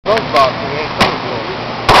boxing ain't coming to him.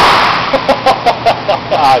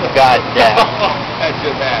 Oh, goddamn. That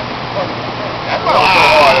just happened. That's why it was so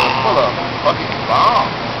hard. It was full of fucking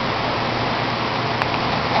bombs.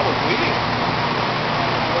 That was weird.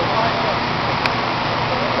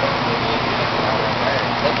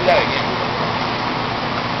 Let's do that again.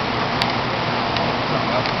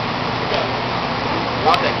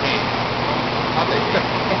 Drop that cane. Drop that cane.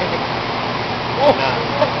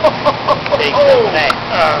 Take some of that.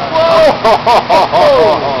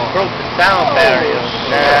 Broke the sound barrier.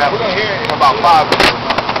 Yeah, we're gonna hear it in about 5 minutes.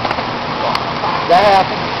 That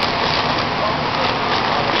happened.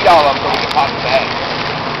 Eat all of them so we can pop the bag.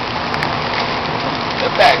 The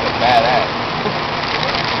bags are badass.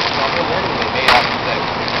 They made out of sex.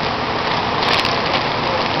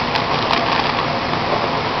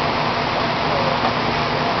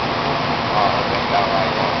 Oh, that's not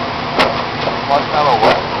right. Marshmallow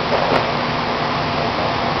what?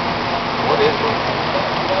 What is it?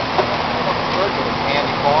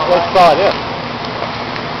 Candy corn? Let's try this.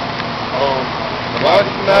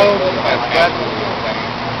 Marshmallow? That's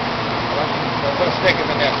put a Snickers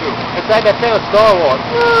in there too. It's like that thing with Star Wars.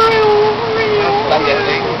 Like that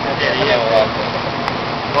thing? Yeah.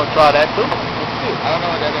 Want to try that too? I don't know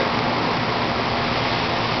what that is.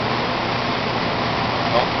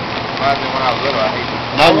 Oh, reminds me when I was little, I hated it.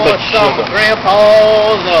 Nothing but sugar.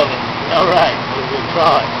 Grandpa's oven. All right, we'll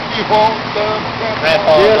try it. You want some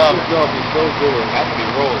Grandpa's This oven. is going to be so good. That's going to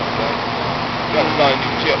be rolling, son. You got to start a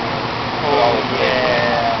new chip. Oh,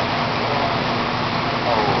 yeah.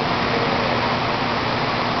 Oh,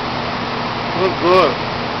 Look good.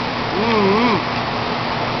 Mm-hmm.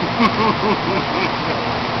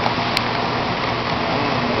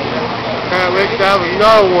 Can't wait to have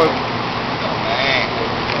another one. man.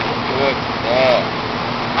 Good stuff.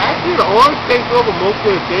 Actually, the orange takes over most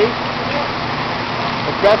of the taste.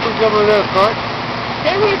 The pretzels give them a little crunch.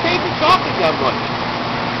 Can't really taste the chocolate that much.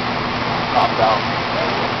 Top down.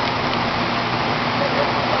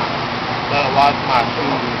 Gotta wash my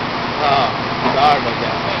shoes. Sorry about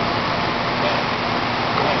that, man.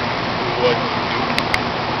 What you do?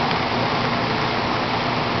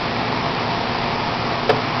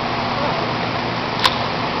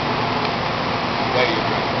 Where you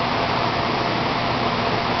drinking?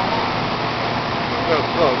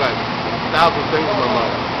 Oh, right. 1,000 things in my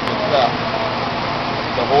mind. Good stuff.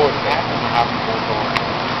 The horse thing.